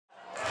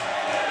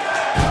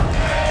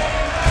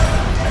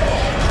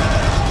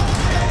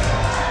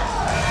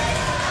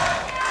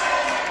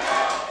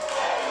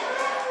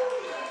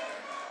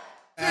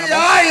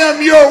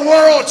am your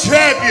world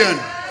champion.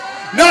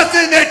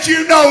 Nothing that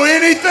you know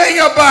anything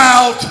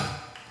about.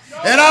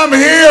 And I'm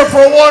here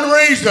for one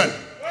reason.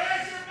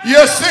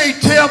 You see,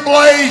 Tim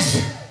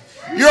Blaze,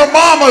 your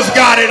mama's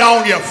got it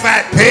on you,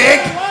 fat pig.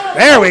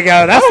 There we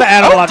go. That's the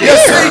animal. You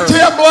see,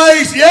 Tim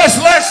Blaze, yes,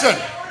 listen.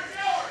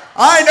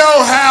 I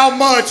know how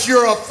much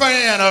you're a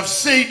fan of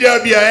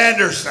C.W.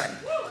 Anderson.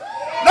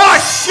 No,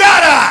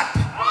 shut up.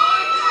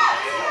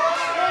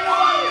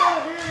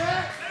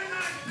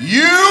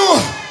 You,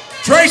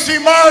 Tracy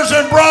Myers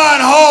and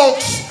Brian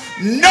Hawks,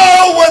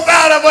 know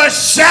without a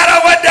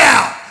shadow of a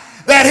doubt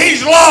that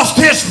he's lost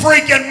his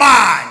freaking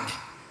mind.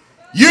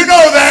 You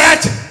know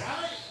that.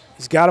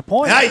 He's got a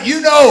point. Now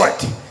you know it.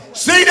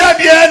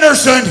 C.W.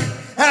 Anderson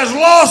has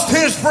lost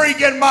his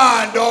freaking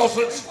mind,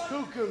 Dawson.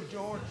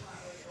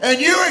 And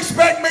you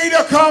expect me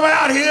to come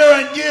out here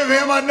and give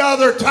him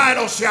another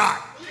title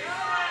shot?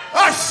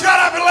 Oh, shut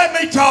up and let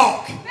me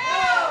talk.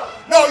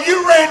 No,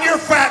 you ran your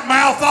fat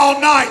mouth all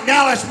night.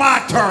 Now it's my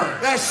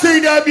turn. That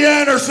C.W.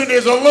 Anderson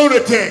is a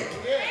lunatic.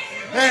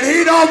 And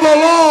he don't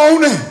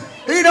belong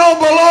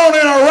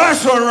in a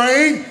wrestling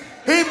ring.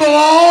 He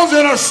belongs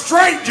in a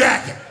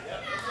straitjacket.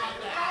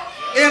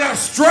 In a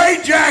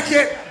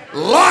straitjacket,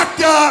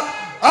 locked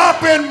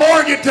up in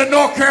Morganton,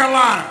 North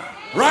Carolina.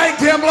 Right,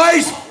 Tim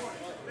Blaze?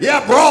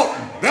 Yeah,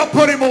 Broughton. They'll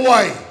put him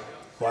away.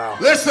 Wow.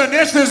 Listen,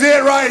 this is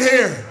it right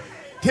here.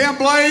 Tim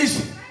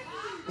Blaze,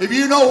 if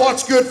you know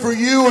what's good for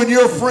you and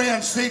your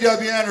friend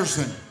C.W.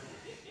 Anderson,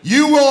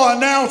 you will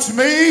announce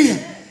me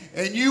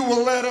and you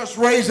will let us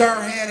raise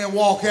our hand and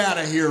walk out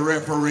of here,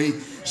 referee.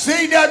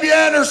 C.W.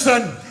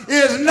 Anderson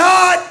is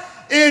not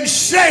in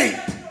shape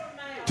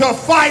to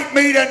fight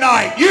me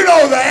tonight. You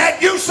know that.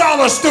 You saw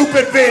the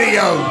stupid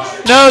videos.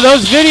 No,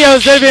 those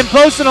videos they've been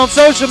posting on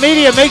social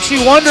media makes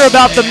you wonder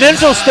about the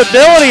mental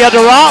stability of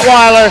the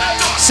Rottweiler,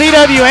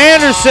 C.W.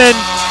 Anderson,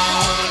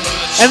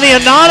 and the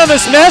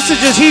anonymous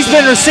messages he's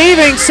been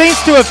receiving seems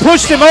to have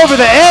pushed him over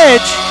the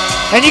edge.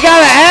 And you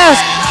got to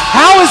ask,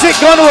 how is it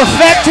going to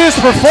affect his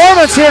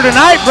performance here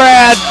tonight,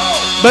 Brad?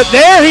 But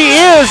there he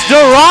is, the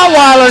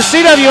Rottweiler,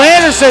 C.W.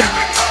 Anderson.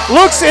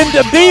 Looks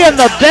to be in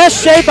the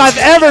best shape I've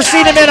ever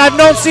seen him in. I've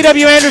known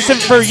C.W. Anderson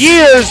for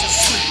years,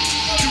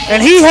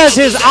 and he has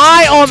his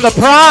eye on the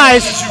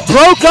prize.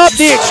 Broke up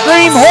the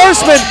Extreme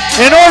Horsemen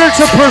in order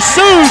to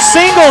pursue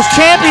singles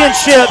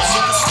championships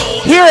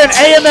here in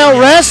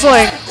AML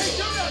Wrestling.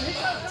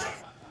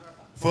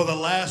 For the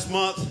last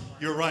month,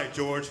 you're right,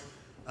 George.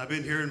 I've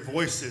been hearing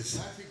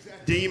voices,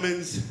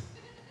 demons,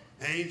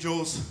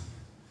 angels,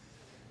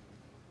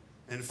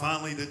 and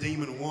finally the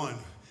demon won.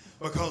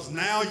 Because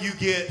now you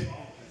get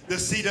the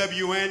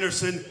C.W.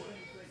 Anderson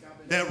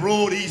that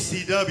ruled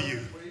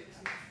ECW.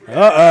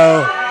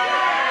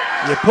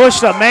 Uh-oh. You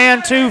pushed a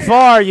man too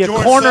far. You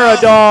George corner South.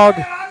 a dog.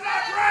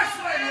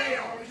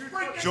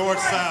 George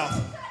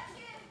South,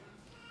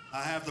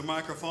 I have the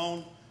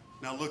microphone.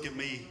 Now look at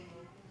me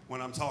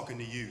when I'm talking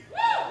to you.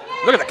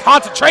 Look at the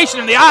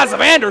concentration in the eyes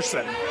of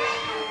Anderson.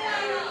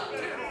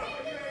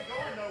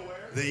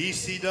 The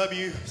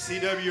ECW,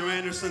 C.W.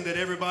 Anderson that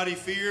everybody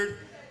feared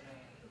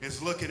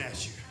is looking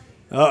at you.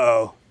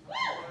 Uh-oh.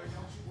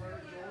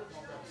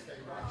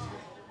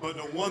 But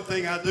the one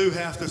thing I do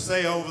have to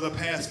say over the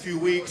past few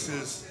weeks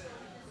is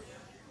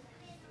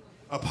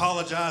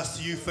apologize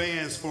to you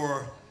fans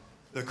for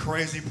the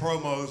crazy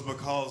promos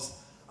because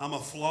I'm a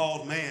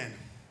flawed man.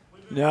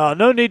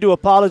 No need to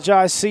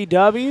apologize,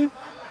 C.W.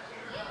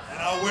 And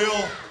I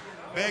will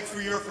beg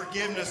for your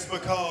forgiveness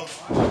because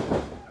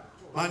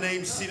my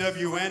name's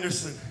C.W.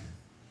 Anderson.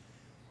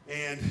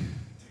 And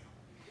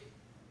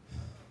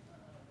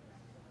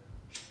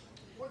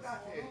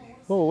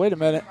Oh, wait a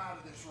minute.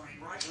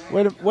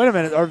 Wait a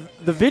minute. Are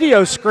the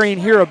video screen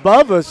here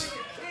above us?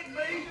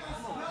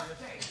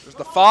 There's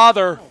the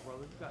father.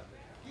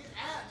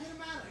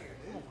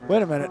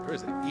 Wait a minute.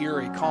 There's an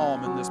eerie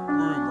calm in this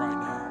room right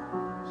now.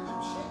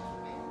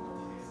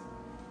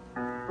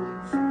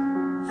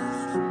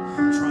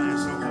 I'm trying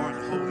so hard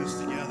to hold this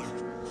together.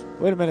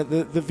 Wait a minute.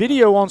 The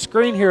video on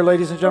screen here,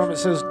 ladies and gentlemen,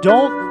 says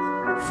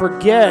don't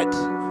forget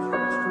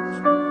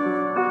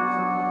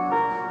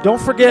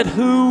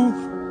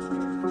who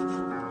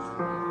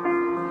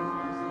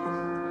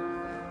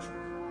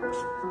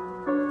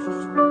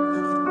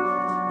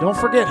Don't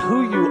forget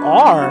who you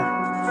are.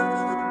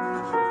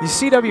 You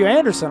C.W.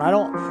 Anderson, I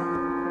don't...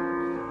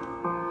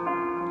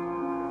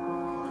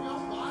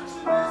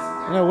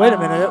 No, wait a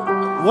minute.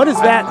 What is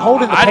that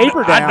holding the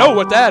paper down? I know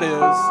what that is, and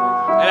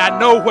I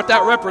know what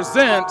that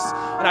represents,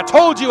 and I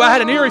told you I had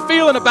an eerie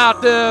feeling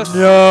about this.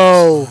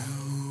 No.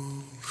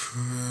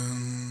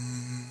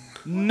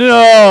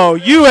 No,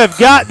 you have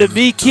got to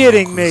be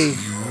kidding me.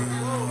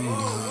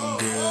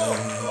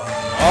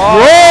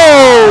 Oh.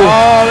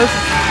 Whoa!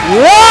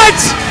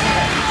 What?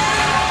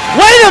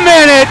 Wait a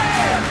minute!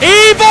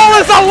 Evil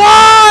is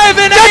alive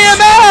in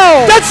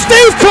AML! That's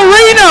Steve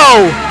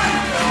Corino!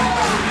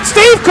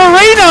 Steve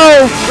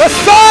Corino! The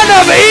son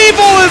of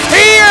evil is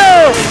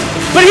here!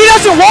 But he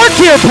doesn't work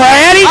here,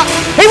 Brad.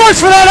 He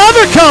works for that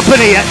other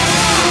company.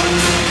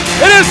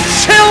 It is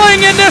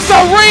chilling in this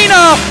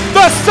arena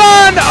the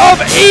son of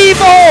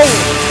evil,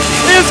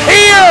 is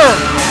here.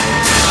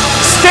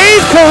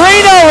 Steve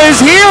Corino is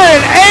here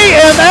in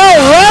AML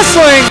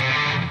Wrestling.